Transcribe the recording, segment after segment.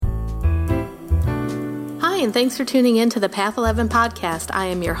and thanks for tuning in to the Path 11 podcast. I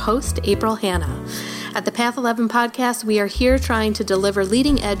am your host, April Hanna. At the Path 11 podcast, we are here trying to deliver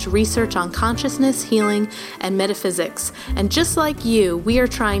leading-edge research on consciousness, healing, and metaphysics. And just like you, we are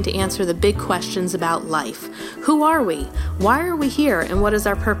trying to answer the big questions about life. Who are we? Why are we here? And what is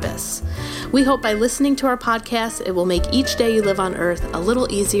our purpose? We hope by listening to our podcast, it will make each day you live on Earth a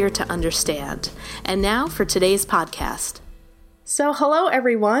little easier to understand. And now for today's podcast. So hello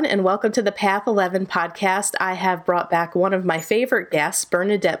everyone and welcome to the Path 11 podcast. I have brought back one of my favorite guests,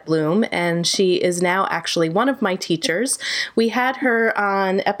 Bernadette Bloom, and she is now actually one of my teachers. We had her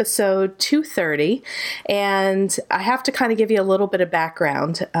on episode 230, and I have to kind of give you a little bit of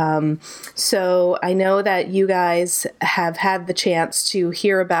background. So I know that you guys have had the chance to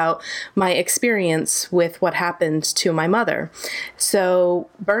hear about my experience with what happened to my mother. So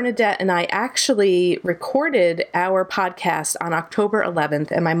Bernadette and I actually recorded our podcast on October 11th,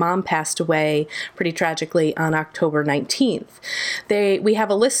 and my mom passed away pretty tragically on October 19th. We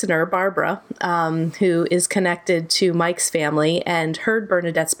have a listener, Barbara, who is connected to Mike's family and heard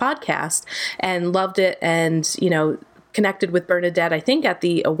Bernadette's podcast and loved it and, connected with Bernadette, I think, at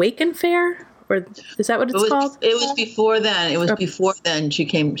the Awaken Fair. Or is that what it's called? It was before then. Before then. She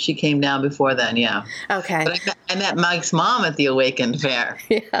came down before then. Yeah. Okay. But I met Mike's mom at the Awakened Fair.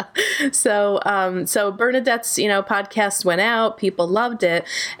 Yeah. So Bernadette's, podcast went out. People loved it.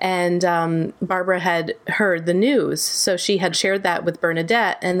 And Barbara had heard the news. So she had shared that with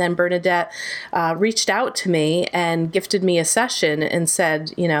Bernadette. And then Bernadette reached out to me and gifted me a session and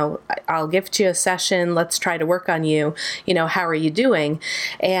said, I'll gift you a session. Let's try to work on you. How are you doing?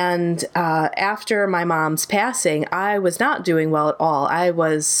 And after my mom's passing, I was not doing well at all. I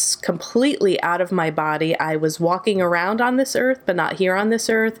was completely out of my body. I was walking around on this earth, but not here on this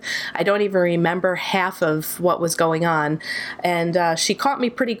earth. I don't even remember half of what was going on. And she caught me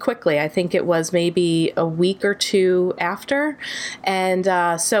pretty quickly. I think it was maybe a week or two after.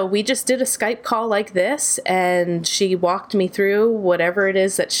 And so we just did a Skype call like this, and she walked me through whatever it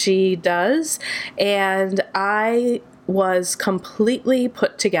is that she does. And I was completely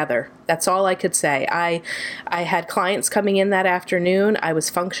put together. That's all I could say. I had clients coming in that afternoon. I was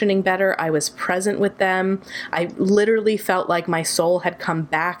functioning better. I was present with them. I literally felt like my soul had come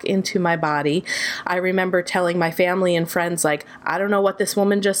back into my body. I remember telling my family and friends, I don't know what this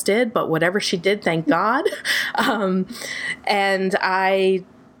woman just did, but whatever she did, thank God. And I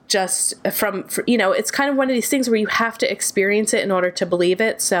just it's kind of one of these things where you have to experience it in order to believe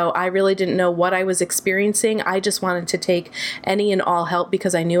it. So I really didn't know what I was experiencing. I just wanted to take any and all help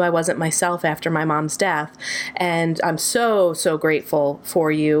because I knew I wasn't myself after my mom's death. And I'm so, so grateful for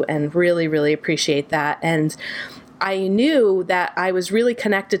you and really, really appreciate that. And I knew that I was really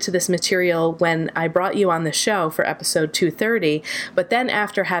connected to this material when I brought you on the show for episode 230. But then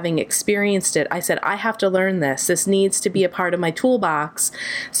after having experienced it, I said, I have to learn this. This needs to be a part of my toolbox.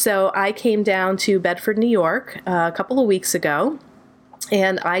 So I came down to Bedford, New York, a couple of weeks ago.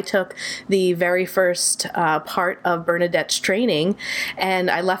 And I took the very first part of Bernadette's training,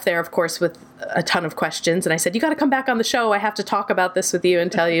 and I left there, of course, with a ton of questions. And I said, you got to come back on the show. I have to talk about this with you and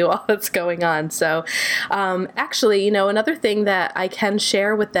tell you all that's going on. So actually, another thing that I can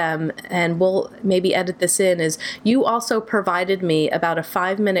share with them, and we'll maybe edit this in, is you also provided me about a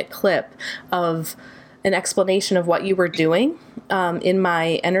 5-minute clip of an explanation of what you were doing in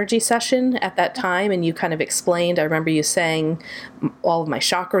my energy session at that time. And you kind of explained, I remember you saying all of my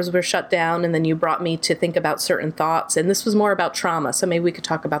chakras were shut down, and then you brought me to think about certain thoughts. And this was more about trauma. So maybe we could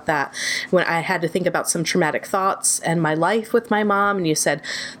talk about that. When I had to think about some traumatic thoughts and my life with my mom, and you said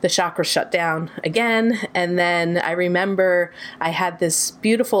the chakras shut down again. And then I remember I had this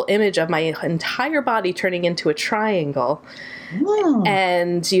beautiful image of my entire body turning into a triangle.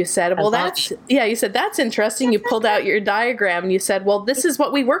 And you said, well, that's interesting. You pulled out your diagram and you said, well, this is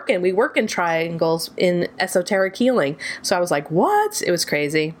what we work in. We work in triangles in esoteric healing. So I was like, what? It was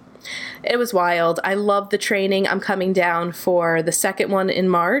crazy. It was wild. I love the training. I'm coming down for the second one in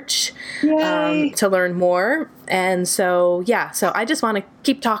March to learn more. And so I just want to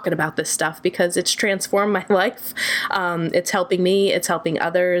keep talking about this stuff because it's transformed my life. It's helping me. It's helping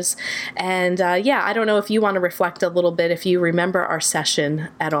others. And I don't know if you want to reflect a little bit, if you remember our session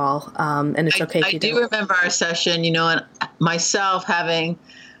at all. And it's okay if you don't. I do remember our session, and myself having,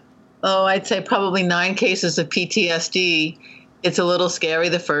 I'd say probably 9 cases of PTSD. It's a little scary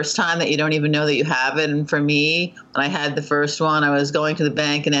the first time that you don't even know that you have it. And for me, when I had the first one, I was going to the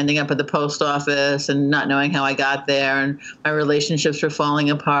bank and ending up at the post office and not knowing how I got there. And my relationships were falling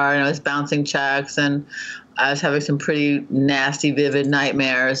apart, and I was bouncing checks, and I was having some pretty nasty, vivid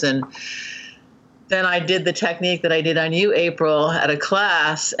nightmares. And then I did the technique that I did on you, April, at a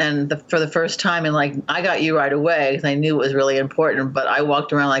class, and for the first time, and like I got you right away because I knew it was really important. But I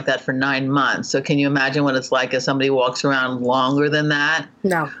walked around like that for 9 months. So can you imagine what it's like if somebody walks around longer than that?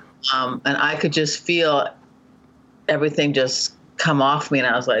 No. And I could just feel everything just come off me, and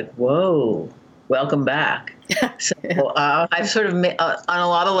I was like, "Whoa, welcome back." So I've sort of on a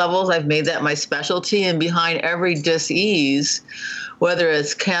lot of levels, I've made that my specialty, and behind every dis-ease, whether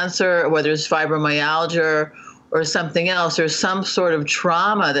it's cancer, whether it's fibromyalgia or something else, there's some sort of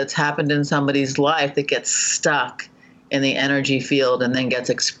trauma that's happened in somebody's life that gets stuck in the energy field and then gets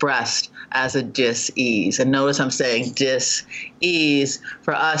expressed as a dis-ease. And notice I'm saying dis-ease.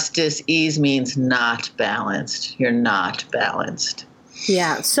 For us, dis-ease means not balanced. You're not balanced.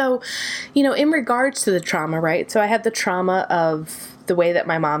 Yeah. So, in regards to the trauma, right? So I had the trauma of the way that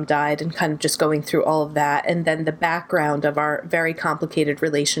my mom died and kind of just going through all of that. And then the background of our very complicated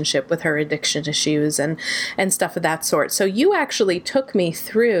relationship with her addiction issues and stuff of that sort. So you actually took me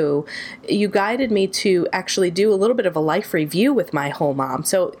through, you guided me to actually do a little bit of a life review with my whole mom.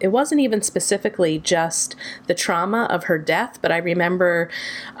 So it wasn't even specifically just the trauma of her death, but I remember,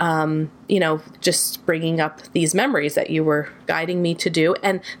 just bringing up these memories that you were guiding me to do.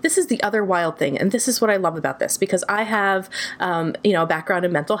 And this is the other wild thing. And this is what I love about this, because I have, a background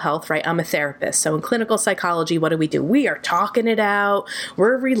in mental health, right? I'm a therapist. So in clinical psychology, what do? We are talking it out.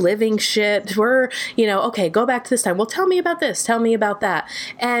 We're reliving shit. We're, okay, go back to this time. Well, tell me about this. Tell me about that.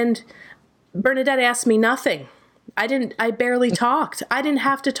 And Bernadette asked me nothing. I barely talked. I didn't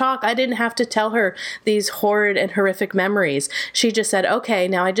have to talk. I didn't have to tell her these horrid and horrific memories. She just said, okay,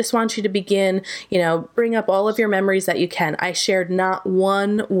 now I just want you to begin, bring up all of your memories that you can. I shared not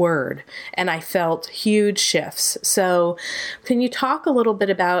one word, and I felt huge shifts. So can you talk a little bit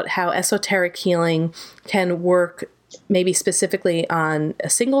about how esoteric healing can work maybe specifically on a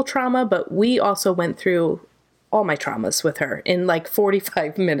single trauma, but we also went through all my traumas with her in like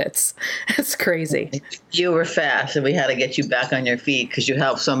 45 minutes. It's crazy. You were fast, and we had to get you back on your feet because you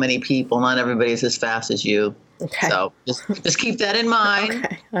help so many people. Not everybody's as fast as you. Okay. So just keep that in mind.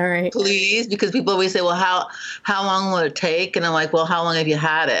 Okay. All right. Please, because people always say, well, how long will it take? And I'm like, well, how long have you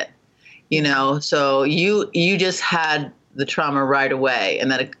had it? So you just had the trauma right away, and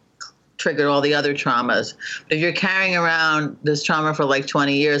that triggered all the other traumas. But if you're carrying around this trauma for like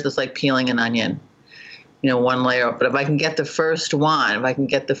 20 years, it's like peeling an onion. One layer. But if I can get the first one,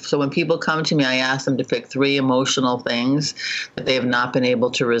 so when people come to me, I ask them to pick 3 emotional things that they have not been able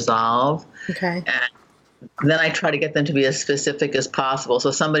to resolve. Okay. And then I try to get them to be as specific as possible.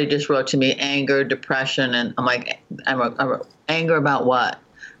 So somebody just wrote to me, anger, depression, and I'm like, I'm anger about what?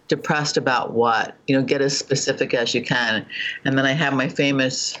 Depressed about what? Get as specific as you can. And then I have my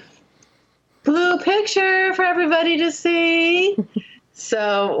famous blue picture for everybody to see.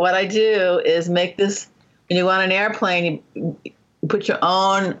 So what I do is make this. When you go on an airplane, you put your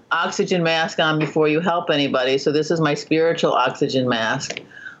own oxygen mask on before you help anybody. So this is my spiritual oxygen mask.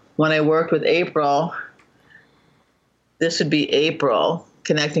 When I worked with April, this would be April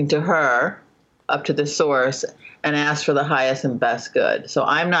connecting to her up to the source and ask for the highest and best good. So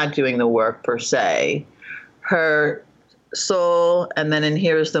I'm not doing the work per se. Her soul, and then in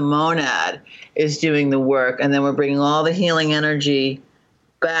here's the monad, is doing the work. And then we're bringing all the healing energy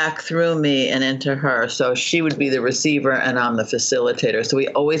back through me and into her. So she would be the receiver and I'm the facilitator. So we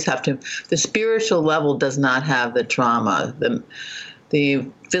always have to, the spiritual level does not have the trauma.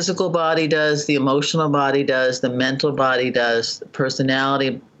 The physical body does, the emotional body does, the mental body does, the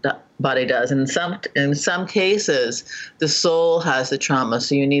personality body does. And in some cases, the soul has the trauma.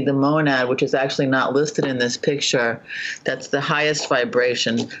 So you need the monad, which is actually not listed in this picture. That's the highest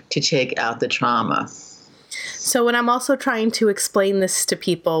vibration to take out the trauma. So when I'm also trying to explain this to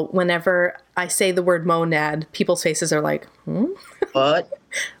people, whenever I say the word monad, people's faces are like, What?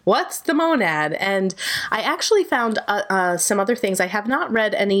 What's the monad? And I actually found some other things. I have not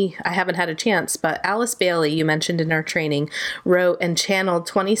read any, I haven't had a chance, but Alice Bailey, you mentioned in our training, wrote and channeled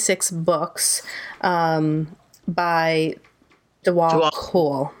 26 books by Dewalt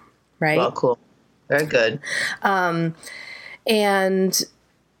Cool, right? Dewalt Cool. Very good. And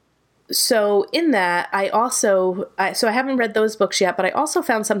so in that, I haven't read those books yet, but I also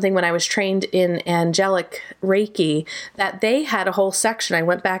found something when I was trained in angelic Reiki that they had a whole section. I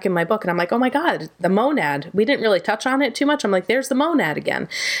went back in my book and I'm like, oh my God, the monad. We didn't really touch on it too much. I'm like, there's the monad again.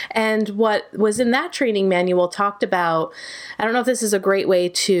 And what was in that training manual talked about, I don't know if this is a great way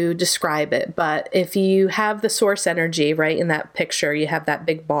to describe it, but if you have the source energy, right, in that picture, you have that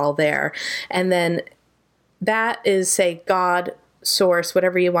big ball there. And then that is, say, God, source,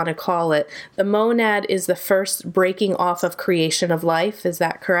 whatever you want to call it. The monad is the first breaking off of creation of life. Is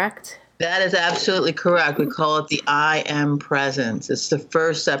that correct? That is absolutely correct. We call it the I am presence. It's the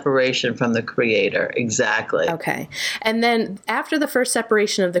first separation from the creator. Exactly. Okay. And then after the first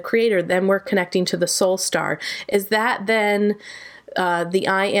separation of the creator, then we're connecting to the soul star. Is that then the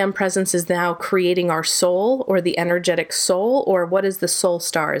I am presence is now creating our soul, or the energetic soul, or what is the soul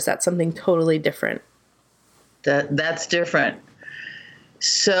star? Is that something totally different? That's different.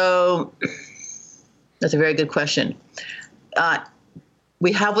 So that's a very good question.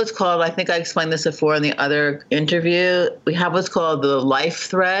 We have what's called, I think I explained this before in the other interview, we have what's called the life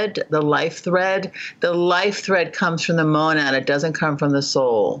thread. The life thread comes from the monad. It doesn't come from the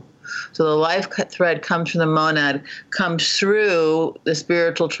soul. So the life thread comes from the monad, comes through the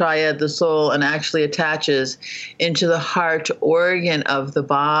spiritual triad, the soul, and actually attaches into the heart organ of the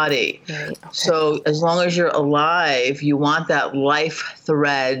body. Right, okay. So as long as you're alive, you want that life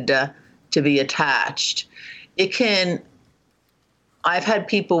thread to be attached. I've had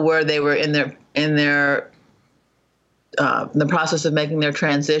people where they were in the process of making their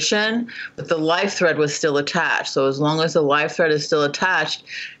transition, but the life thread was still attached. So as long as the life thread is still attached,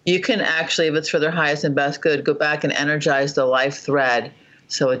 you can actually, if it's for their highest and best good, go back and energize the life thread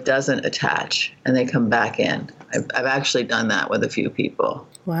so it doesn't attach and they come back in. I've actually done that with a few people.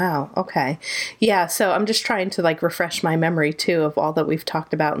 Wow. Okay. Yeah. So I'm just trying to refresh my memory too of all that we've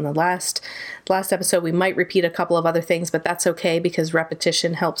talked about in the last episode. We might repeat a couple of other things, but that's okay because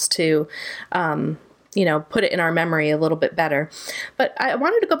repetition helps to, put it in our memory a little bit better. But I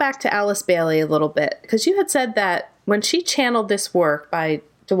wanted to go back to Alice Bailey a little bit because you had said that when she channeled this work by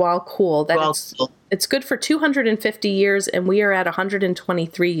Djwhal Khul, that it's good for 250 years, and we are at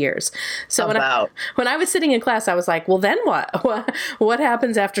 123 years. So when I was sitting in class, I was like, well, then what? What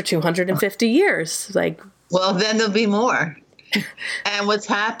happens after 250 years? Well, then there'll be more. And what's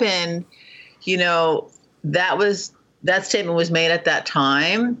happened, that statement was made at that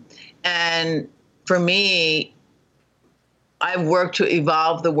time. And for me, I've worked to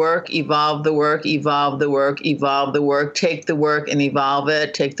evolve the work, take the work and evolve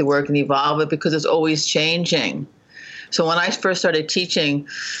it, take the work and evolve it, because it's always changing. So when I first started teaching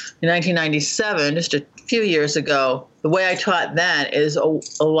in 1997, just a few years ago, the way I taught then is a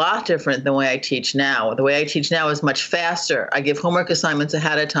lot different than the way I teach now. The way I teach now is much faster. I give homework assignments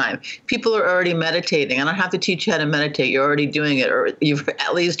ahead of time. People are already meditating. I don't have to teach you how to meditate. You're already doing it, or you've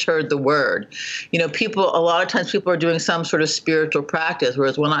at least heard the word. A lot of times people are doing some sort of spiritual practice,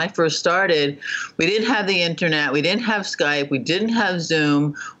 whereas when I first started, we didn't have the internet, we didn't have Skype, we didn't have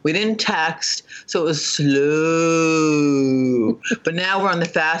Zoom, we didn't text, so it was slow. But now we're on the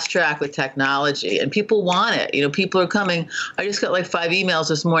fast track with technology, and people want it. People are coming. I just got 5 emails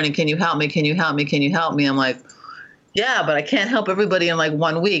this morning. Can you help me? Can you help me? Can you help me? I'm like, yeah, but I can't help everybody in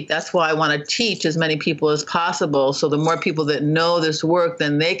 1 week. That's why I want to teach as many people as possible. So the more people that know this work,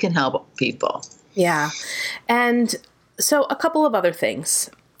 then they can help people. Yeah. And so a couple of other things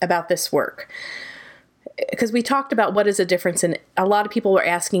about this work. Because we talked about what is the difference, and a lot of people were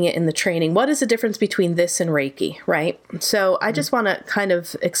asking it in the training. What is the difference between this and Reiki, right? So I just want to kind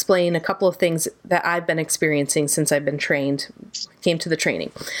of explain a couple of things that I've been experiencing since I've been came to the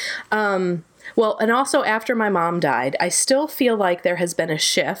training. Well, and also after my mom died, I still feel like there has been a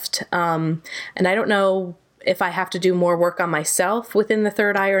shift. And I don't know if I have to do more work on myself within the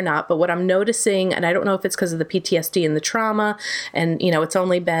third eye or not, but what I'm noticing, and I don't know if it's because of the PTSD and the trauma, and, it's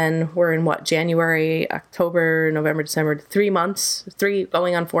only been, we're in January, October, November, December, 3 months,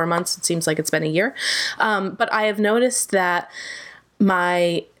 going on 4 months. It seems like it's been a year. But I have noticed that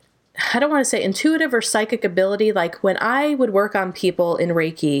I don't want to say intuitive or psychic ability, when I would work on people in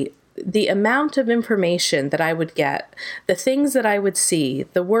Reiki, the amount of information that I would get, the things that I would see,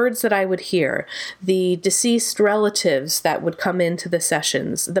 the words that I would hear, the deceased relatives that would come into the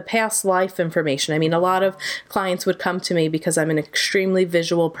sessions, the past life information. I mean, a lot of clients would come to me because I'm an extremely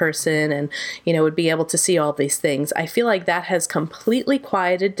visual person and, would be able to see all these things. I feel like that has completely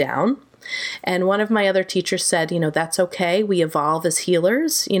quieted down. And one of my other teachers said, that's okay. We evolve as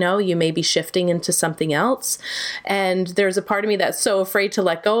healers. You may be shifting into something else. And there's a part of me that's so afraid to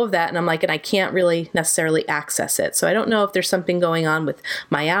let go of that. And I'm like, and I can't really necessarily access it. So I don't know if there's something going on with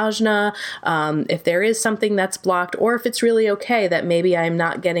my ajna, if there is something that's blocked, or if it's really okay that maybe I'm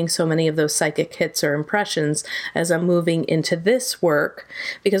not getting so many of those psychic hits or impressions as I'm moving into this work.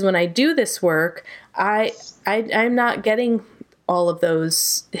 Because when I do this work, I'm not getting all of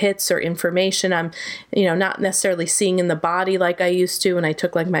those hits or information. I'm, not necessarily seeing in the body like I used to when I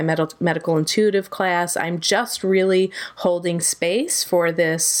took my medical intuitive class. I'm just really holding space for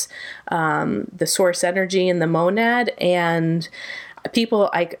this, the source energy and the monad. And people,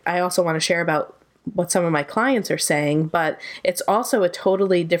 I also want to share about what some of my clients are saying, but it's also a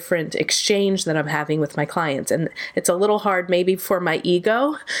totally different exchange that I'm having with my clients. And it's a little hard maybe for my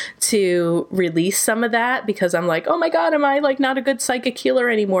ego to release some of that, because I'm like, oh my God, am I like not a good psychic healer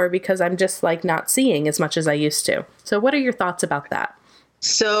anymore because I'm just like not seeing as much as I used to. So what are your thoughts about that?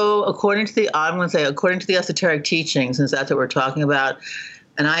 So according to the esoteric teachings, since that's what we're talking about,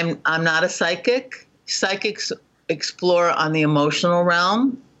 and I'm not a psychic. Psychics explore on the emotional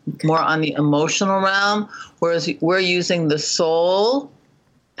realm. More on the emotional realm, whereas we're using the soul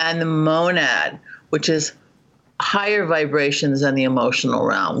and the monad, which is higher vibrations than the emotional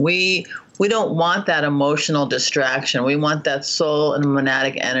realm. We don't want that emotional distraction. We want that soul and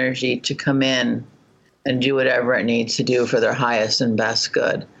monadic energy to come in and do whatever it needs to do for their highest and best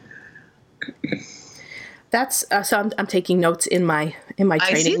good. That's so. I'm taking notes in my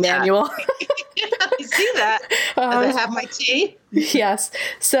training manual. I see that. As I have my tea. Yes.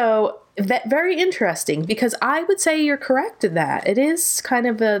 So that very interesting, because I would say you're correct in that. It is kind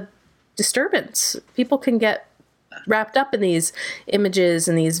of a disturbance. People can get wrapped up in these images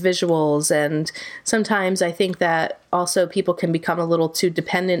and these visuals, and sometimes I think that also people can become a little too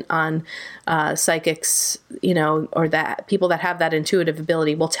dependent on psychics, or that people that have that intuitive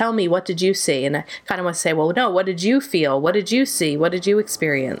ability. Well, tell me, what did you see? And I kind of want to say, well, no, what did you feel? What did you see? What did you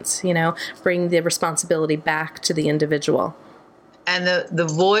experience? Bring the responsibility back to the individual. And the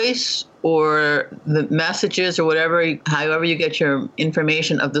voice or the messages or however you get your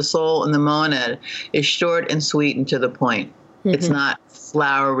information of the soul and the monad is short and sweet and to the point. Mm-hmm. It's not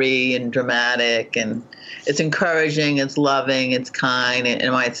flowery and dramatic, and it's encouraging, it's loving, it's kind, and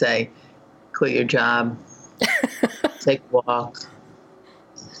it might say, quit your job, take a walk,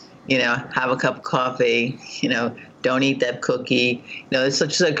 have a cup of coffee, don't eat that cookie.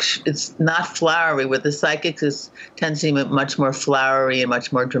 It's not flowery. With the psychics, it tends to be much more flowery and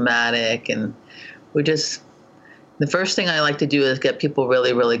much more dramatic. And the first thing I like to do is get people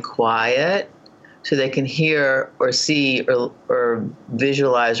really, really quiet so they can hear or see or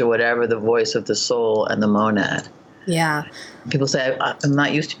visualize or whatever the voice of the soul and the monad. Yeah. People say, I'm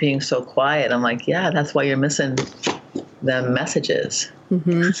not used to being so quiet. I'm like, yeah, that's why you're missing the messages.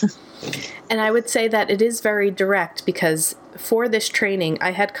 Mm-hmm. And I would say that it is very direct, because for this training,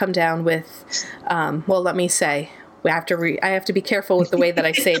 I had come down with, let me say, I have to be careful with the way that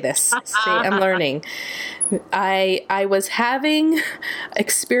I say this. See, I'm learning. I was having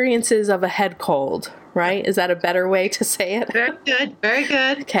experiences of a head cold, right? Is that a better way to say it? Very good. Very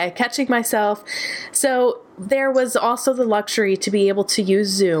good. Okay, catching myself. So there was also the luxury to be able to use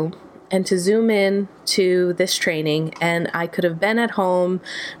Zoom and to zoom in to this training, and I could have been at home,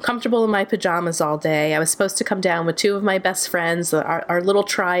 comfortable in my pajamas all day. I was supposed to come down with two of my best friends, our little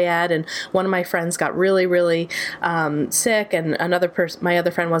triad, and one of my friends got really, really sick, and my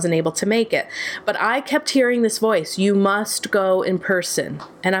other friend wasn't able to make it. But I kept hearing this voice, you must go in person.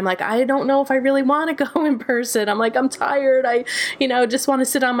 And I'm like, I don't know if I really want to go in person. I'm like, I'm tired. I just want to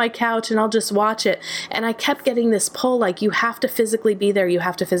sit on my couch and I'll just watch it. And I kept getting this pull, like, you have to physically be there. You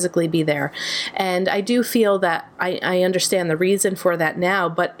have to physically be there. And I do feel that I understand the reason for that now,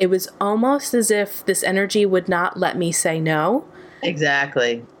 but it was almost as if this energy would not let me say no.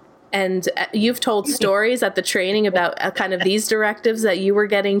 Exactly. And you've told stories at the training about kind of these directives that you were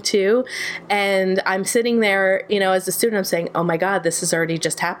getting too. And I'm sitting there, as a student, I'm saying, oh my God, this has already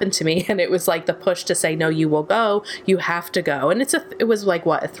just happened to me. And it was like the push to say, no, you will go, you have to go. And it was like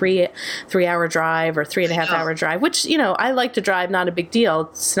what, a 3-hour drive or 3.5-hour drive, which, I like to drive, not a big deal.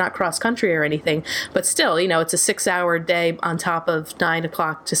 It's not cross country or anything, but still, it's a 6-hour day on top of 9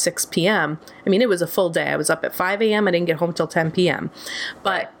 o'clock to 6 p.m. I mean, it was a full day. I was up at 5 a.m. I didn't get home till 10 p.m.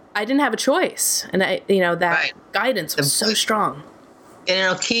 But I didn't have a choice. And that guidance was so strong. And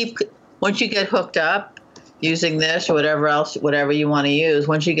it'll keep, once you get hooked up using this or whatever you want to use,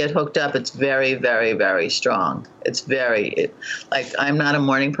 once you get hooked up, it's very, very, very strong. It's I'm not a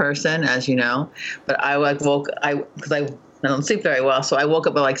morning person, as you know, but because I don't sleep very well. So I woke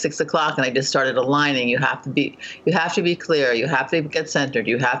up at like 6 o'clock and I just started aligning. You have to be clear. You have to get centered.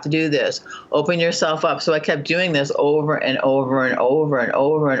 You have to do this. Open yourself up. So I kept doing this over and over and over and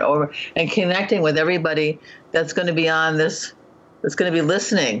over and over, and connecting with everybody that's going to be on this, that's going to be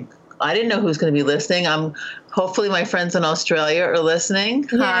listening. I didn't know who's going to be listening. Hopefully my friends in Australia are listening.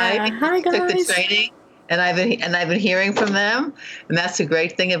 Yeah. Hi guys. Took the training. And I've been hearing from them, and that's the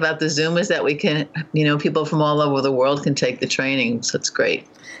great thing about the Zoom is that we can, people from all over the world can take the training. So it's great.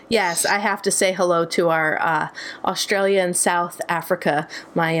 Yes, I have to say hello to our Australia and South Africa.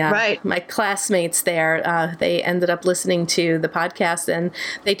 My classmates there, they ended up listening to the podcast and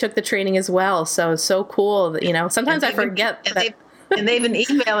they took the training as well. So cool. Sometimes I forget that. And they've been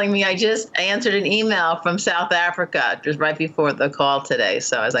emailing me. I just answered an email from South Africa just right before the call today.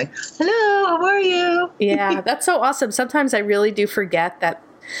 So I was like, hello, how are you? Yeah, that's so awesome. Sometimes I really do forget that,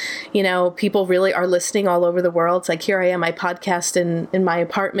 people really are listening all over the world. It's like, here I am, I podcast in my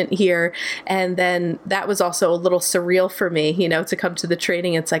apartment here. And then that was also a little surreal for me, to come to the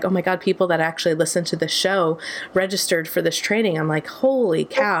training. It's like, oh my God, people that actually listen to the show registered for this training. I'm like, holy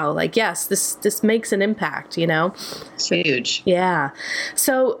cow. Like, yes, this makes an impact, It's huge. Yeah.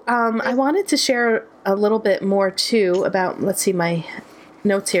 So I wanted to share a little bit more too about, let's see my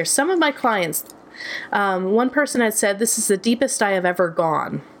notes here. Some of my clients, one person had said, this is the deepest I have ever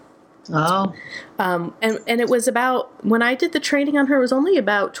gone. Oh. And it was about, when I did the training on her, it was only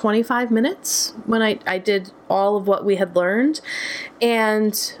about 25 minutes when I did all of what we had learned.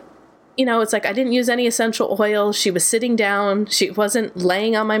 And, it's like I didn't use any essential oils. She was sitting down. She wasn't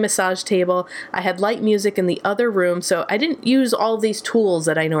laying on my massage table. I had light music in the other room. So I didn't use all these tools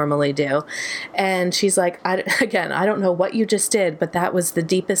that I normally do. And she's like, I don't know what you just did, but that was the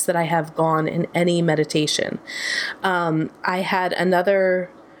deepest that I have gone in any meditation. I had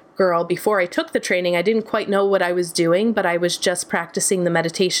another girl, before I took the training, I didn't quite know what I was doing, but I was just practicing the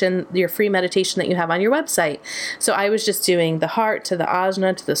meditation, your free meditation that you have on your website. So I was just doing the heart to the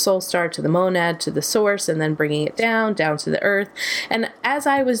ajna, to the soul star, to the monad, to the source, and then bringing it down to the earth. And as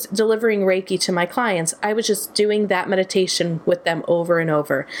I was delivering Reiki to my clients, I was just doing that meditation with them over and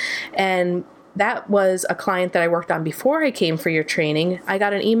over. And that was a client that I worked on before I came for your training. I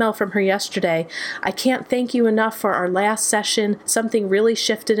got an email from her yesterday. I can't thank you enough for our last session. Something really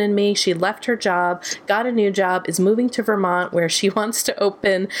shifted in me. She left her job, got a new job, is moving to Vermont where she wants to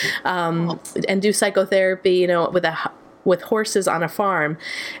open and do psychotherapy, with horses on a farm.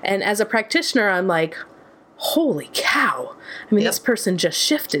 And as a practitioner, I'm like, holy cow. I mean, This person just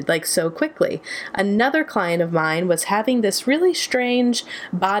shifted like so quickly. Another client of mine was having this really strange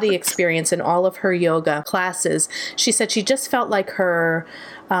body experience in all of her yoga classes. She said she just felt like her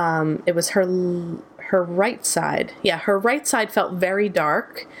right side. Yeah, her right side felt very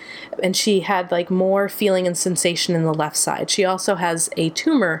dark, and she had like more feeling and sensation in the left side. She also has a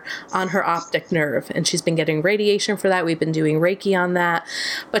tumor on her optic nerve, and she's been getting radiation for that. We've been doing Reiki on that,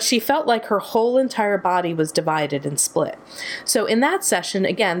 but she felt like her whole entire body was divided and split. So in that session,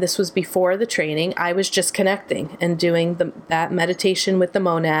 again, this was before the training, I was just connecting and doing that meditation with the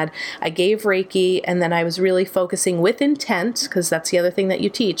monad. I gave Reiki, and then I was really focusing with intent, because that's the other thing that you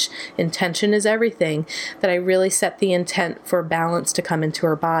teach. Intention is everything. That I really set the intent for balance to come into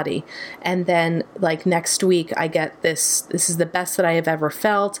her body. And then like next week I get this is the best that I have ever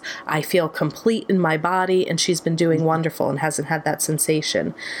felt. I feel complete in my body, and she's been doing wonderful and hasn't had that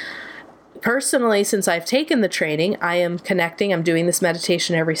sensation. Personally, since I've taken the training, I am connecting. I'm doing this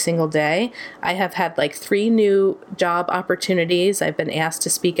meditation every single day. I have had like 3 new job opportunities. I've been asked to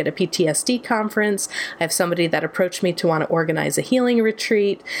speak at a PTSD conference. I have somebody that approached me to want to organize a healing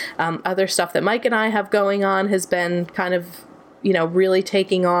retreat. Other stuff that Mike and I have going on has been kind of, really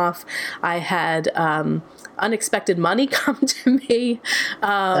taking off. I had unexpected money come to me.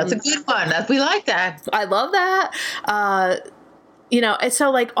 That's a good one. We like that. I love that. And so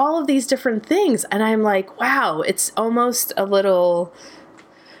like all of these different things, and I'm like, wow, it's almost a little,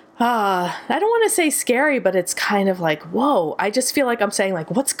 I don't want to say scary, but it's kind of like, whoa, I just feel like I'm saying like,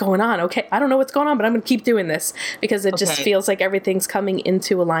 what's going on? Okay, I don't know what's going on, but I'm going to keep doing this because it just feels like everything's coming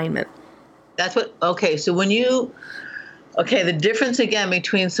into alignment. So when the difference again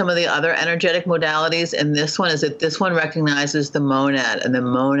between some of the other energetic modalities and this one is that this one recognizes the monad, and the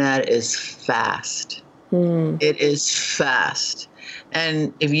monad is fast. It is fast.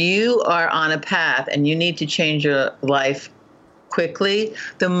 And if you are on a path and you need to change your life quickly,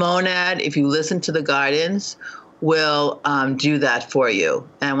 the monad, if you listen to the guidance, will do that for you.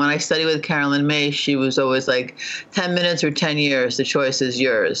 And when I studied with Carolyn May, she was always like, 10 minutes or 10 years, the choice is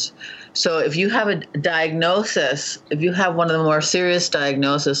yours. So if you have a diagnosis, if you have one of the more serious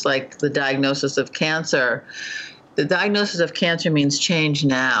diagnoses, like the diagnosis of cancer, the diagnosis of cancer means change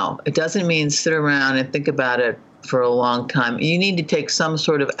now. It doesn't mean sit around and think about it for a long time. You need to take some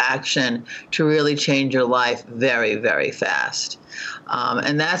sort of action to really change your life very, very fast.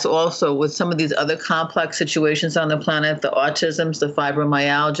 And that's also with some of these other complex situations on the planet, the autisms, the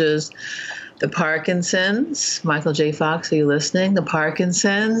fibromyalgias, the Parkinson's. Michael J. Fox, are you listening? The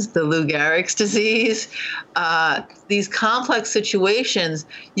Parkinson's, the Lou Gehrig's disease, these complex situations,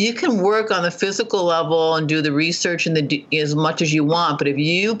 you can work on the physical level and do the research and as much as you want. But if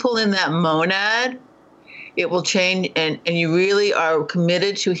you pull in that monad, it will change, and you really are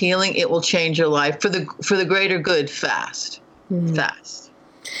committed to healing, it will change your life for the greater good fast. Fast.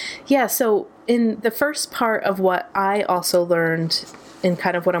 Yeah, so in the first part of what I also learned and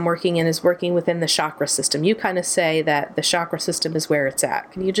kind of what I'm working in is working within the chakra system. You kind of say that the chakra system is where it's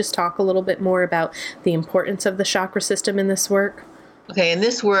at. Can you just talk a little bit more about the importance of the chakra system in this work? Okay, in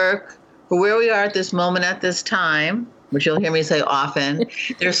this work, for where we are at this moment, at this time, which you'll hear me say often,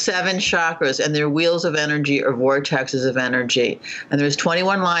 there's 7 chakras, and they're wheels of energy or vortexes of energy. And there's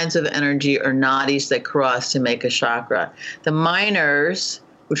 21 lines of energy or nadis that cross to make a chakra. The minors,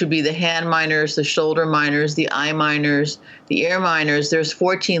 which would be the hand minors, the shoulder minors, the eye minors, the ear minors, there's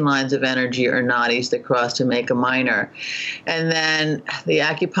 14 lines of energy or nadis that cross to make a minor. And then the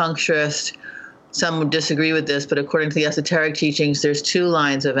acupuncturist, some would disagree with this, but according to the esoteric teachings, there's 2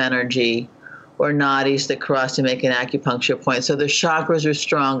 lines of energy or nadis that cross to make an acupuncture point. So the chakras are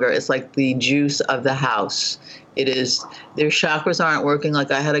stronger. It's like the juice of the house. It is, their chakras aren't working.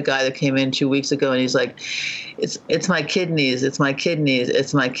 Like I had a guy that came in 2 weeks ago and he's like, it's my kidneys, it's my kidneys,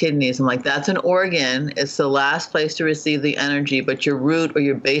 it's my kidneys. I'm like, that's an organ. It's the last place to receive the energy, but your root or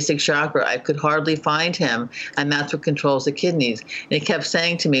your basic chakra, I could hardly find him. And that's what controls the kidneys. And he kept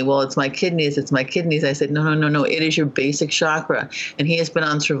saying to me, well, it's my kidneys, it's my kidneys. I said, no, it is your basic chakra. And he has been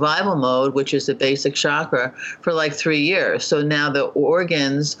on survival mode, which is the basic chakra, for like 3 years. So now the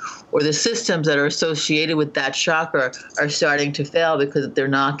organs or the systems that are associated with that chakra are starting to fail because they're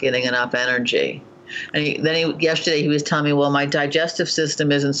not getting enough energy. And yesterday he was telling me, well, my digestive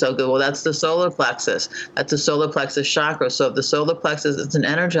system isn't so good. Well, that's the solar plexus. That's the solar plexus chakra. So if the solar plexus isn't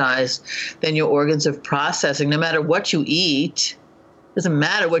energized, then your organs of processing, no matter what you eat, doesn't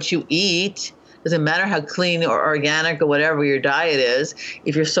matter what you eat, doesn't matter how clean or organic or whatever your diet is,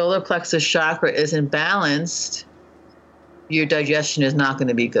 if your solar plexus chakra isn't balanced, your digestion is not going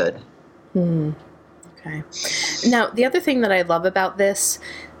to be good. Okay. Now, the other thing that I love about this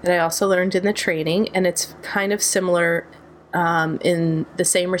that I also learned in the training, and it's kind of similar in the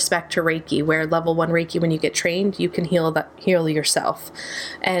same respect to Reiki, where level 1 Reiki, when you get trained, you can heal yourself.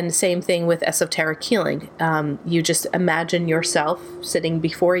 And same thing with esoteric healing. You just imagine yourself sitting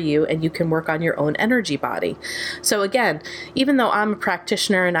before you and you can work on your own energy body. So again, even though I'm a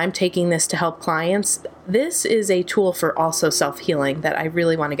practitioner and I'm taking this to help clients, this is a tool for also self-healing that I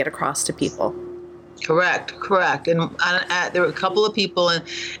really want to get across to people. Correct. And there were a couple of people in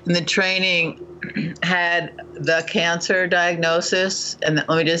the training had the cancer diagnosis. And let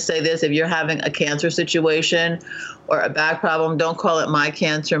me just say this, if you're having a cancer situation or a back problem, don't call it my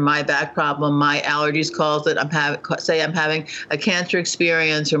cancer, my back problem, my allergies calls it. I'm having a cancer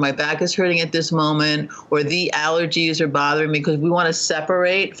experience, or my back is hurting at this moment, or the allergies are bothering me, because we want to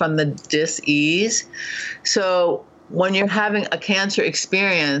separate from the dis-ease. So when you're having a cancer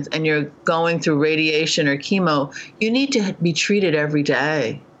experience and you're going through radiation or chemo, you need to be treated every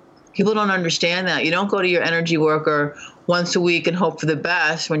day. People don't understand that. You don't go to your energy worker once a week and hope for the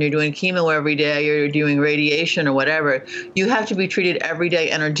best when you're doing chemo every day or you're doing radiation or whatever. You have to be treated every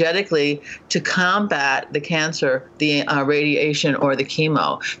day energetically to combat the cancer, the radiation, or the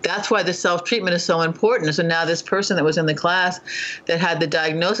chemo. That's why the self-treatment is so important. So now this person that was in the class that had the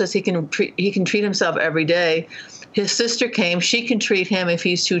diagnosis, he can treat himself every day. His sister came. She can treat him if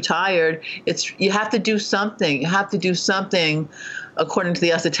he's too tired. You have to do something. You have to do something according to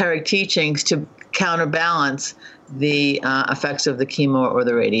the esoteric teachings to counterbalance the effects of the chemo or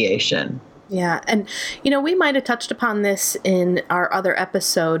the radiation. Yeah. And, we might have touched upon this in our other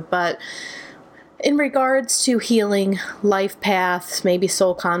episode, but in regards to healing, life paths, maybe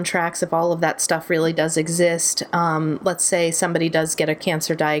soul contracts, if all of that stuff really does exist, let's say somebody does get a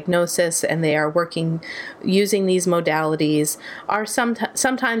cancer diagnosis and they are working using these modalities,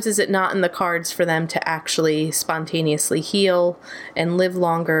 sometimes is it not in the cards for them to actually spontaneously heal and live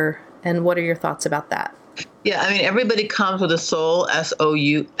longer? And what are your thoughts about that? Yeah, I mean, everybody comes with a soul,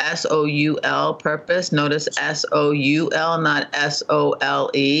 S-O-U-L purpose. Notice S-O-U-L, not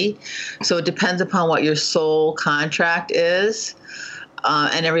S-O-L-E. So it depends upon what your soul contract is,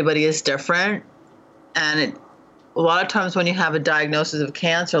 and everybody is different. And a lot of times when you have a diagnosis of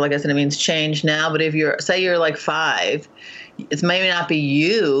cancer, like I said, it means change now. But if you're like 5, it may not be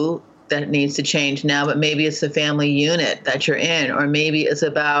you that needs to change now, but maybe it's the family unit that you're in, or maybe it's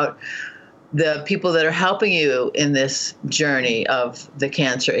about the people that are helping you in this journey of the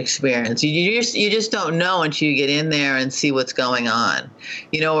cancer experience. You just don't know until you get in there and see what's going on.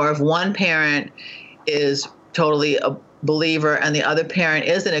 Or if one parent is totally a believer and the other parent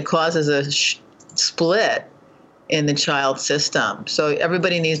isn't, it causes a split in the child system. So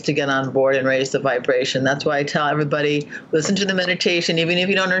everybody needs to get on board and raise the vibration. That's why I tell everybody, listen to the meditation. Even if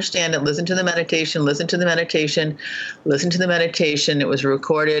you don't understand it, listen to the meditation, listen to the meditation, listen to the meditation. It was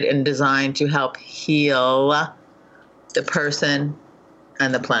recorded and designed to help heal the person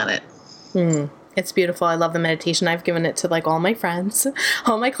and the planet. It's beautiful. I love the meditation. I've given it to like all my friends,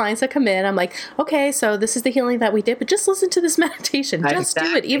 all my clients that come in. I'm like, okay, so this is the healing that we did, but just listen to this meditation. Just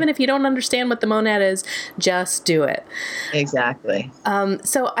do it. Even if you don't understand what the monad is, just do it. Exactly.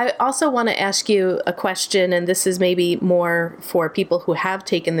 So I also want to ask you a question, and this is maybe more for people who have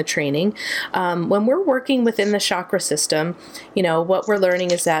taken the training. When we're working within the chakra system, what we're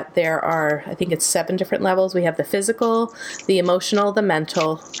learning is that there are, I think it's 7 different levels. We have the physical, the emotional, the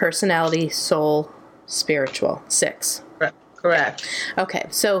mental, personality, soul, spiritual. 6. Correct. Okay,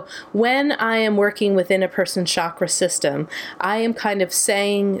 so when I am working within a person's chakra system, I am kind of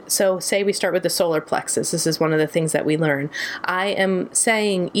saying, so say we start with the solar plexus. This is one of the things that we learn. I am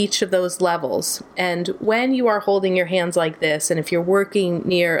saying each of those levels. And when you are holding your hands like this, and if you're working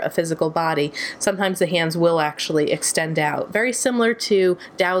near a physical body, sometimes the hands will actually extend out. Very similar to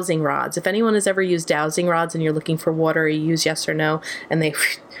dowsing rods. If anyone has ever used dowsing rods and you're looking for water, you use yes or no, and they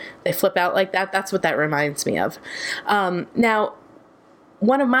flip out like that. That's what that reminds me of. Now,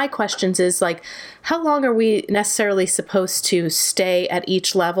 one of my questions is like, how long are we necessarily supposed to stay at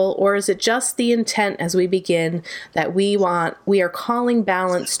each level? Or is it just the intent as we begin that we are calling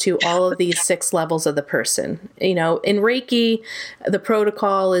balance to all of these 6 levels of the person? In Reiki, the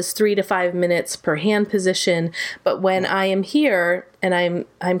protocol is 3 to 5 minutes per hand position. But when I am here and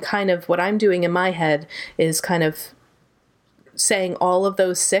I'm kind of, what I'm doing in my head is kind of saying all of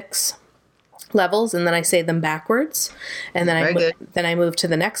those 6 levels, and then I say them backwards, and then I move to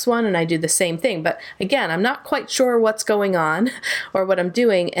the next one and I do the same thing. But again, I'm not quite sure what's going on or what I'm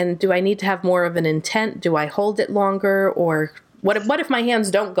doing, and do I need to have more of an intent? Do I hold it longer, or what if my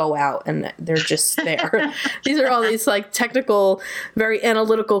hands don't go out and they're just there? These are all these like technical, very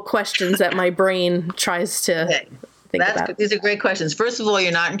analytical questions that my brain tries to think about. These are great questions. First of all,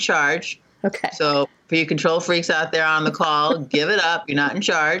 you're not in charge. Okay. So for you control freaks out there on the call, give it up. You're not in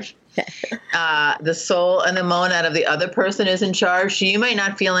charge. The soul and the monad of the other person is in charge. So you might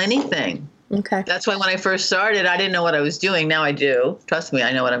not feel anything. Okay. That's why when I first started, I didn't know what I was doing. Now I do. Trust me,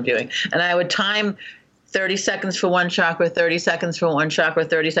 I know what I'm doing. And I would time 30 seconds for one chakra, 30 seconds for one chakra,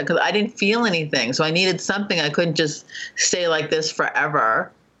 30 seconds. I didn't feel anything. So I needed something. I couldn't just stay like this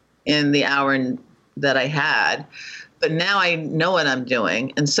forever in the hour that I had. But now I know what I'm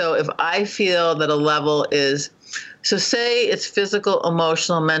doing. And so if I feel that a level is, so say it's physical,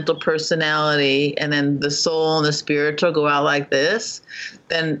 emotional, mental, personality, and then the soul and the spiritual go out like this,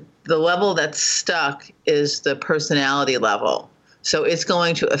 then the level that's stuck is the personality level. So it's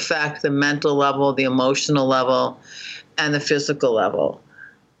going to affect the mental level, the emotional level, and the physical level.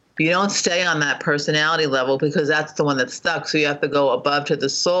 You don't stay on that personality level because that's the one that's stuck. So you have to go above to the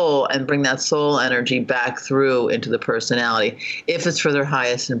soul and bring that soul energy back through into the personality if it's for their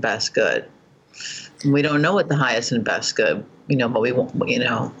highest and best good. And we don't know what the highest and best good, but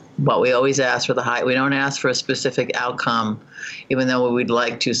we always ask for the high. We don't ask for a specific outcome, even though we'd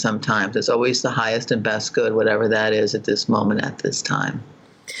like to sometimes. It's always the highest and best good, whatever that is at this moment, at this time.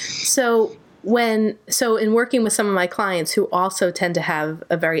 So in working with some of my clients who also tend to have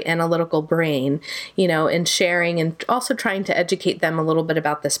a very analytical brain, and sharing and also trying to educate them a little bit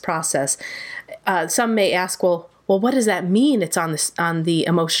about this process, some may ask, well, what does that mean? It's on the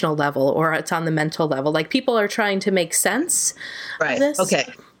emotional level or it's on the mental level. Like people are trying to make sense of this. Okay.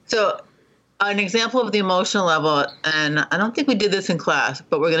 So an example of the emotional level, and I don't think we did this in class,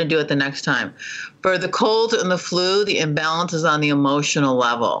 but we're going to do it the next time. For the cold and the flu, the imbalance is on the emotional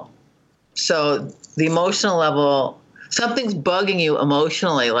level. So the emotional level, something's bugging you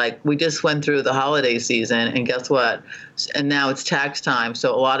emotionally. Like we just went through the holiday season, and guess what? And now it's tax time.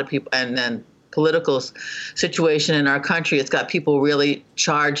 So a lot of people, and then political situation in our country, it's got people really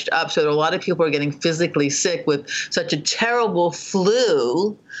charged up. So a lot of people are getting physically sick with such a terrible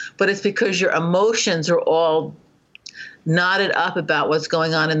flu, but it's because your emotions are all knotted up about what's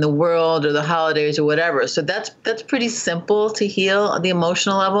going on in the world or the holidays or whatever. So that's pretty simple to heal on the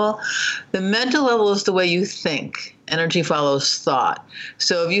emotional level. The mental level is the way you think. Energy follows thought.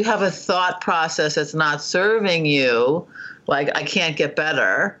 So if you have a thought process that's not serving you, like I can't get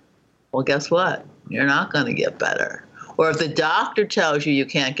better, well, guess what? You're not going to get better. Or if the doctor tells you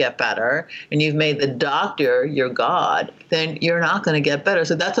can't get better and you've made the doctor your God, then you're not going to get better.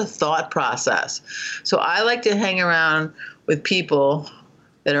 So that's a thought process. So I like to hang around with people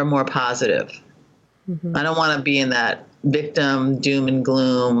that are more positive. Mm-hmm. I don't want to be in that victim, doom and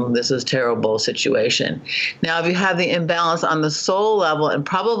gloom, this is terrible situation. Now, if you have the imbalance on the soul level, and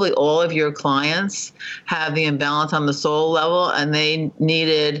probably all of your clients have the imbalance on the soul level, and they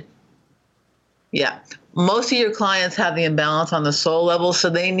needed, most of your clients have the imbalance on the soul level, so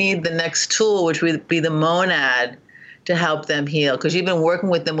they need the next tool, which would be the monad, to help them heal, because you've been working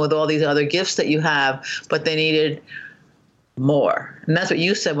with them with all these other gifts that you have, but they needed more. And that's what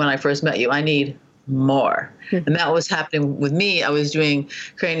you said when I first met you. I need more. And that was happening with me. I was doing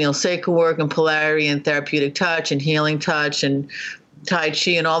cranial sacral work and polarity and therapeutic touch and healing touch and Tai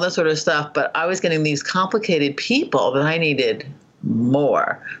Chi and all that sort of stuff. But I was getting these complicated people that I needed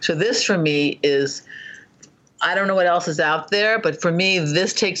more. So this for me is, I don't know what else is out there, but for me,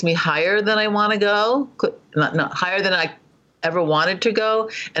 this takes me higher than I want to go, not higher than I ever wanted to go,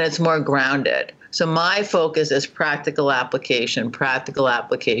 and it's more grounded. So my focus is practical application.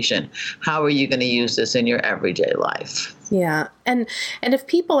 How are you going to use this in your everyday life? Yeah. And if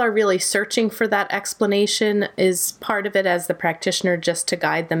people are really searching for that explanation, is part of it as the practitioner just to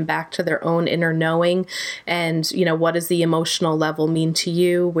guide them back to their own inner knowing and, what does the emotional level mean to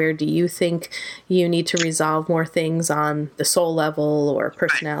you? Where do you think you need to resolve more things on the soul level or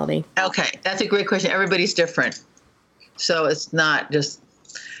personality? Right. Okay. That's a great question. Everybody's different. So it's not just,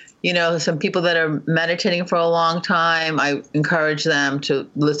 some people that are meditating for a long time, I encourage them to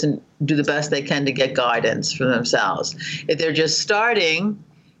listen, do the best they can to get guidance for themselves. If they're just starting,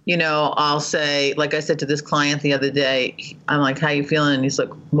 I'll say, like I said to this client the other day, I'm like, how you feeling? And he's like,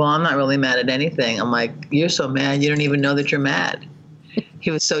 well, I'm not really mad at anything. I'm like, you're so mad. You don't even know that you're mad.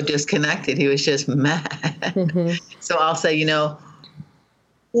 He was so disconnected. He was just mad. Mm-hmm. So I'll say,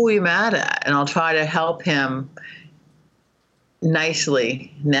 who are you mad at? And I'll try to help him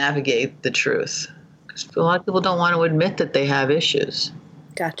nicely navigate the truth. Because a lot of people don't want to admit that they have issues.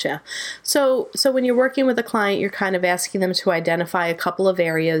 Gotcha. So when you're working with a client, you're kind of asking them to identify a couple of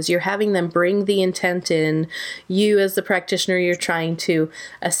areas. You're having them bring the intent in. You, as the practitioner, you're trying to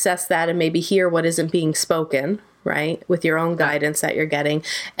assess that and maybe hear what isn't being spoken, right, with your own guidance that you're getting,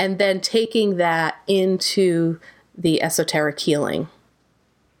 and then taking that into the esoteric healing.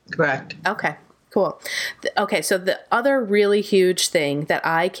 Correct. Okay. Cool. Okay, so the other really huge thing that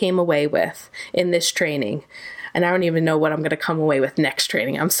I came away with in this training, and I don't even know what I'm going to come away with next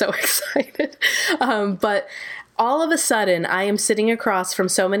training. I'm so excited. But all of a sudden, I am sitting across from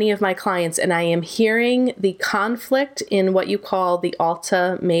so many of my clients, and I am hearing the conflict in what you call the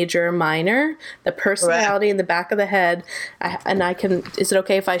Alta Major Minor, the personality in the back of the head. Is it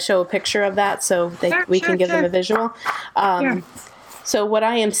okay if I show a picture of that so we can give them a visual? So what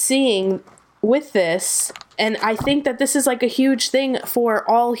I am seeing with this, and I think that this is like a huge thing for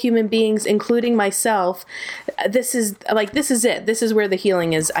all human beings, including myself. This is it. This is where the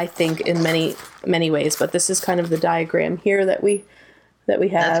healing is, I think, in many, many ways. But this is kind of the diagram here that we have.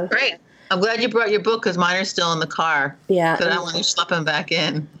 That's great. I'm glad you brought your book because mine are still in the car. Yeah. But I want to slip them back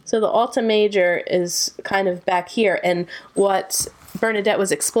in. So the Alta Major is kind of back here. And what Bernadette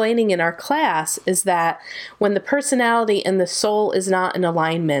was explaining in our class is that when the personality and the soul is not in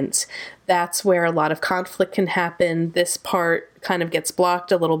alignment, that's where a lot of conflict can happen. This part kind of gets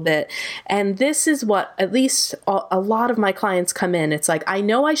blocked a little bit. And this is what, at least a lot of my clients come in. It's like, I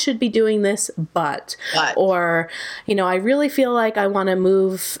know I should be doing this, but, or, I really feel like I want to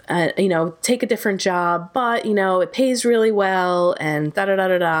move, take a different job, but, it pays really well and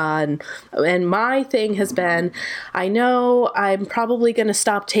da-da-da-da-da. And my thing has been, I know I'm probably going to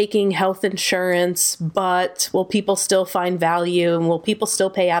stop taking health insurance, but will people still find value and will people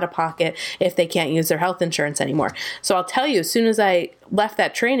still pay out of pocket if they can't use their health insurance anymore? So I'll tell you, as soon as I left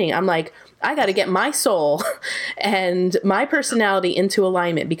that training, I'm like, I got to get my soul and my personality into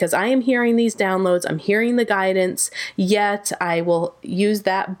alignment because I am hearing these downloads. I'm hearing the guidance, yet I will use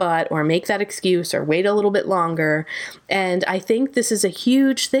that but or make that excuse or wait a little bit longer. And I think this is a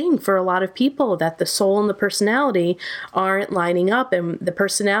huge thing for a lot of people, that the soul and the personality aren't lining up. And the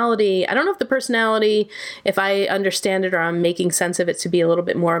personality, I don't know if the personality, if I understand it or I'm making sense of it, to be a little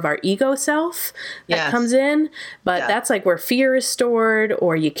bit more of our ego self that comes in, but that's like where fear is stored,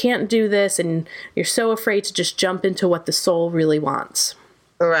 or you can't do this. And you're so afraid to just jump into what the soul really wants.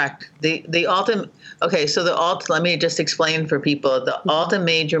 Correct. The Alta. Okay, so the Alta. Let me just explain for people. The Alta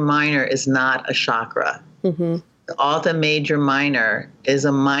Major Minor is not a chakra. Mm-hmm. The Alta Major Minor is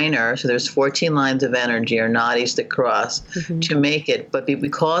a minor, so there's 14 lines of energy or nadis that cross to make it. But we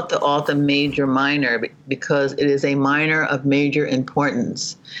call it the Alta Major Minor because it is a minor of major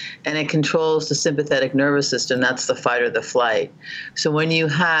importance, and it controls the sympathetic nervous system. That's the fight or the flight. So when you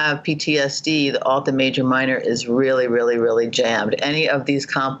have PTSD, the Alta Major Minor is really, really, really jammed. Any of these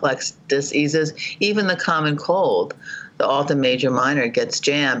complex diseases, even the common cold, the Alta Major Minor gets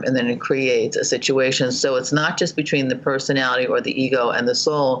jammed, and then it creates a situation. So it's not just between the personality or the ego and the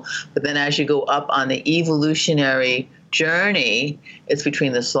soul, but then as you go up on the evolutionary journey, it's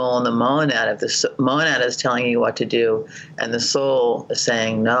between the soul and the monad. If the monad is telling you what to do and the soul is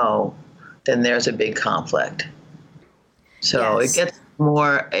saying no, then there's a big conflict. So Yes. it gets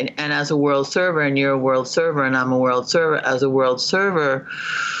more, and as a world server, and you're a world server, and I'm a world server, as a world server,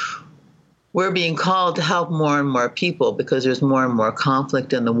 we're being called to help more and more people because there's more and more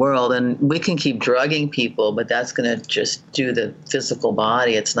conflict in the world. And we can keep drugging people, but that's going to just do the physical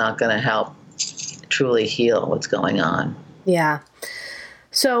body. It's not going to help truly heal what's going on. Yeah.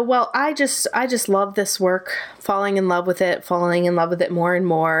 So, well, I just love this work, falling in love with it more and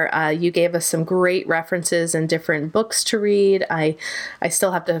more. You gave us some great references and different books to read. I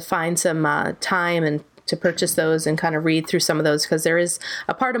still have to find some time and to purchase those and kind of read through some of those, because there is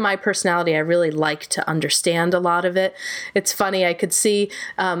a part of my personality I really like to understand a lot of it. It's funny, I could see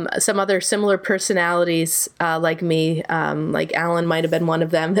some other similar personalities like me, like Alan might have been one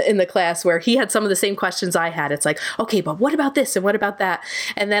of them in the class, where he had some of the same questions I had. It's like, okay, but what about this and what about that?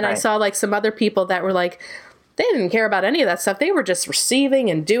 And then I saw like some other people that were like, they didn't care about any of that stuff. They were just receiving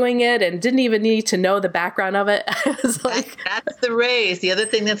and doing it and didn't even need to know the background of it. It was like, that's the rays. The other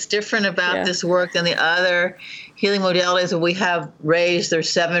thing that's different about this work than the other healing modalities, we have rays. There's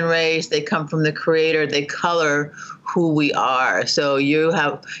 7 rays. They come from the Creator. They color who we are. So you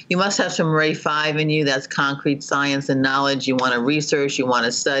must have some ray 5 in you. That's concrete science and knowledge. You want to research, you want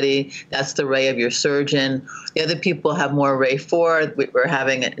to study. That's the ray of your surgeon. The other people have more ray 4. We're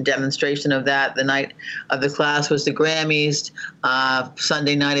having a demonstration of that. The night of the class was the Grammys.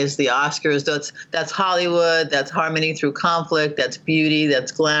 Sunday night is the Oscars. That's Hollywood. That's harmony through conflict. That's beauty.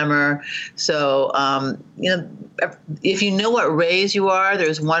 That's glamour. So, if you know what rays you are,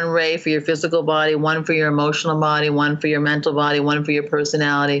 there's one ray for your physical body, one for your emotional body, one for your mental body, one for your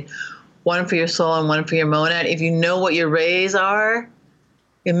personality, one for your soul, and one for your monad. If you know what your rays are,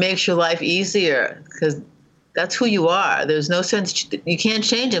 it makes your life easier, because that's who you are. There's no sense, you can't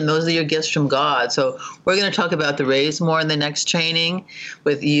change them. Those are your gifts from God. So we're going to talk about the rays more in the next training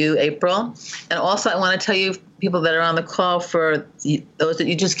with you, April. And also I want to tell you, people that are on the call, for those that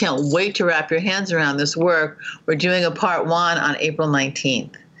you just can't wait to wrap your hands around this work, we're doing a part 1 on April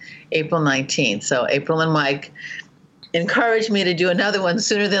 19th. So April and Mike encouraged me to do another one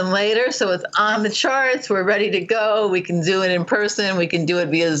sooner than later. So it's on the charts. We're ready to go. We can do it in person. We can do it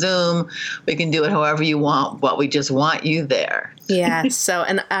via Zoom. We can do it however you want, but we just want you there. Yeah. So,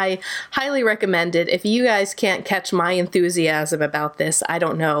 and I highly recommend it. If you guys can't catch my enthusiasm about this, I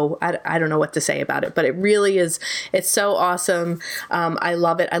don't know. I don't know what to say about it, but it really is. It's so awesome. I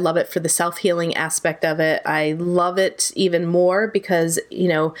love it. I love it for the self-healing aspect of it. I love it even more because,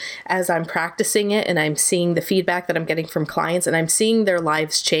 as I'm practicing it and I'm seeing the feedback that I'm getting from clients and I'm seeing their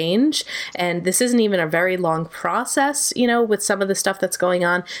lives change, and this isn't even a very long process, with some of the stuff that's going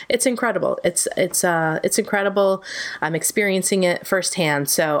on. It's incredible. It's incredible. I'm experiencing it firsthand.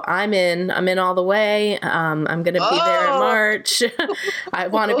 So I'm in all the way. I'm going to be there in March. I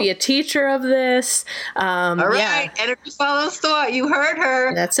want to be a teacher of this. All right. Energy follows thought. You heard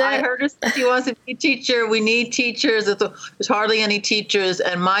her. That's it. I heard her say she wants to be a teacher. We need teachers. There's hardly any teachers.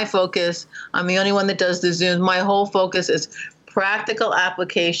 And my focus, I'm the only one that does the Zooms. My whole focus is practical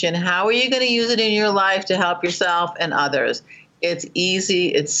application. How are you going to use it in your life to help yourself and others? It's easy.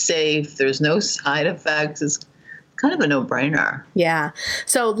 It's safe. There's no side effects. It's kind of a no-brainer. Yeah.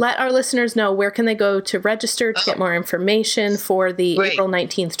 So let our listeners know, where can they go to register to get more information for the April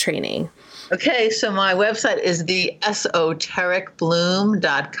 19th training? Okay, so my website is the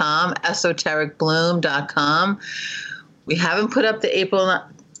esotericbloom.com, esotericbloom.com. We haven't put up the April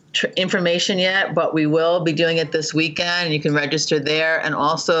information yet, but we will be doing it this weekend, and you can register there. And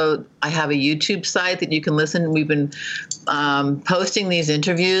also, I have a YouTube site that you can listen. We've been posting these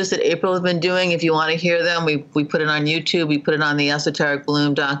interviews that April has been doing. If you want to hear them, we put it on YouTube. We put it on the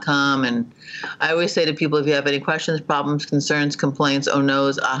esotericbloom.com. And I always say to people, if you have any questions, problems, concerns, complaints, oh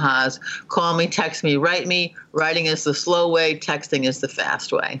no's, ahas, call me, text me, write me. Writing is the slow way. Texting is the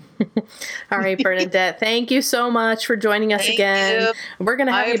fast way. All right, Bernadette, thank you so much for joining us again. You. We're going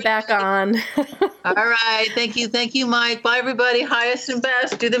to have you back on. All right. Thank you. Thank you, Mike. Bye, everybody. Highest and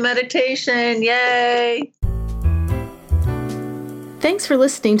best. Do the meditation. Yay. Thanks for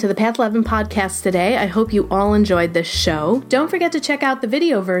listening to the Path 11 podcast today. I hope you all enjoyed this show. Don't forget to check out the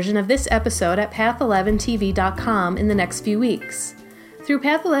video version of this episode at path11tv.com in the next few weeks. Through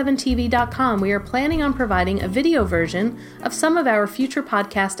path11tv.com, we are planning on providing a video version of some of our future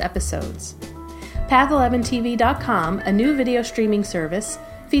podcast episodes. Path11tv.com, a new video streaming service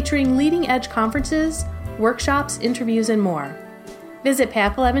featuring leading-edge conferences, workshops, interviews, and more. Visit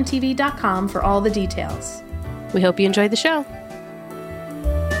path11tv.com for all the details. We hope you enjoyed the show.